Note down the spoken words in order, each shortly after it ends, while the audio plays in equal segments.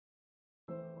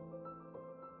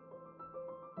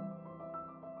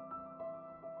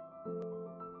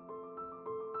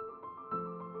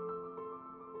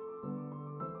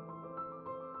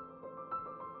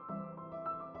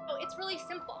it's really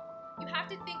simple. You have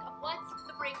to think of what's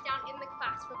the breakdown in the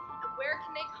classroom and where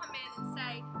can they come in and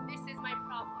say, this is my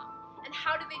problem, and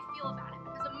how do they feel about it?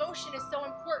 Because emotion is so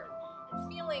important, and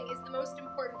feeling is the most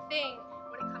important thing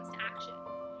when it comes to action.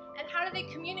 And how do they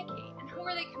communicate, and who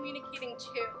are they communicating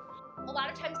to? A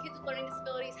lot of times kids with learning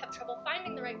disabilities have trouble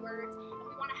finding the right words, and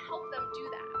we want to help them do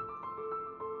that.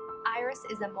 Iris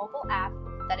is a mobile app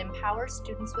that empowers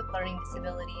students with learning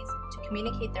disabilities to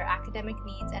communicate their academic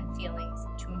needs and feelings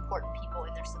to important people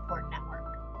in their support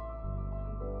network.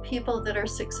 People that are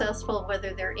successful,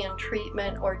 whether they're in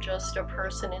treatment or just a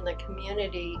person in the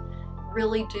community,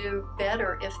 really do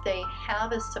better if they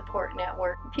have a support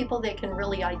network, people they can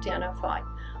really identify.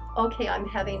 Okay, I'm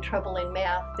having trouble in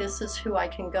math, this is who I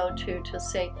can go to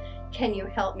say, can you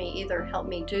help me? Either help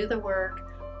me do the work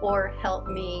or help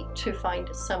me to find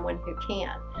someone who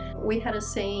can. We had a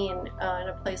saying in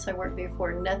a place I worked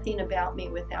before, nothing about me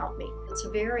without me. It's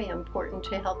very important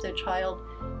to help the child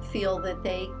feel that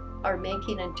they are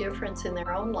making a difference in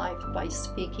their own life by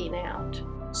speaking out.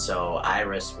 So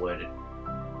Iris would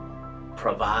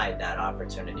provide that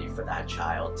opportunity for that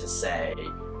child to say,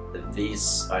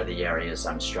 these are the areas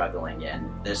I'm struggling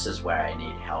in, this is where I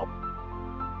need help.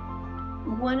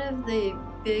 One of the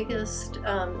biggest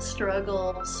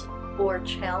struggles or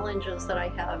challenges that I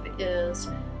have is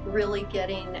really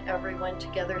getting everyone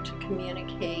together to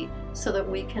communicate so that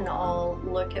we can all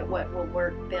look at what will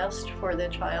work best for the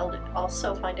child,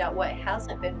 also find out what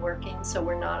hasn't been working so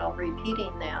we're not all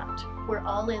repeating that. We're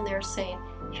all in there saying,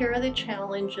 here are the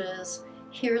challenges,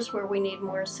 here's where we need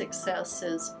more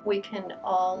successes. We can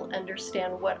all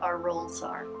understand what our roles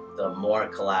are. The more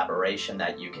collaboration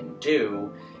that you can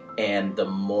do and the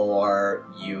more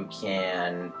you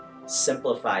can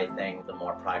simplify things, the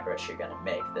more progress you're going to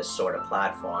make. This sort of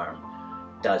platform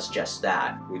does just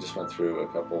that. We just went through a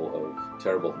couple of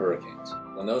terrible hurricanes.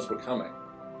 When those were coming,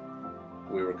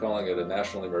 we were calling it a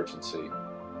national emergency,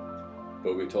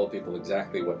 but we told people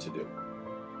exactly what to do.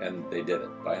 And they did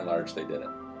it. By and large, they did it.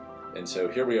 And so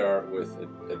here we are with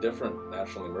a different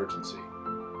national emergency,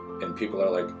 and people are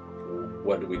like,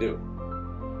 what do we do?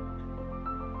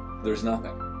 There's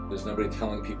nothing. There's nobody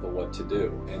telling people what to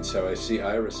do. And so I see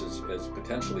Iris as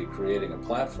potentially creating a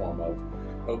platform of,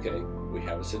 okay, we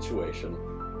have a situation,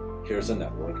 here's a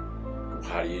network,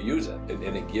 how do you use it?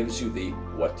 And it gives you the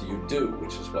what do you do,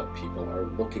 which is what people are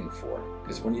looking for.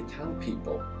 Because when you tell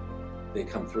people, they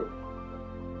come through.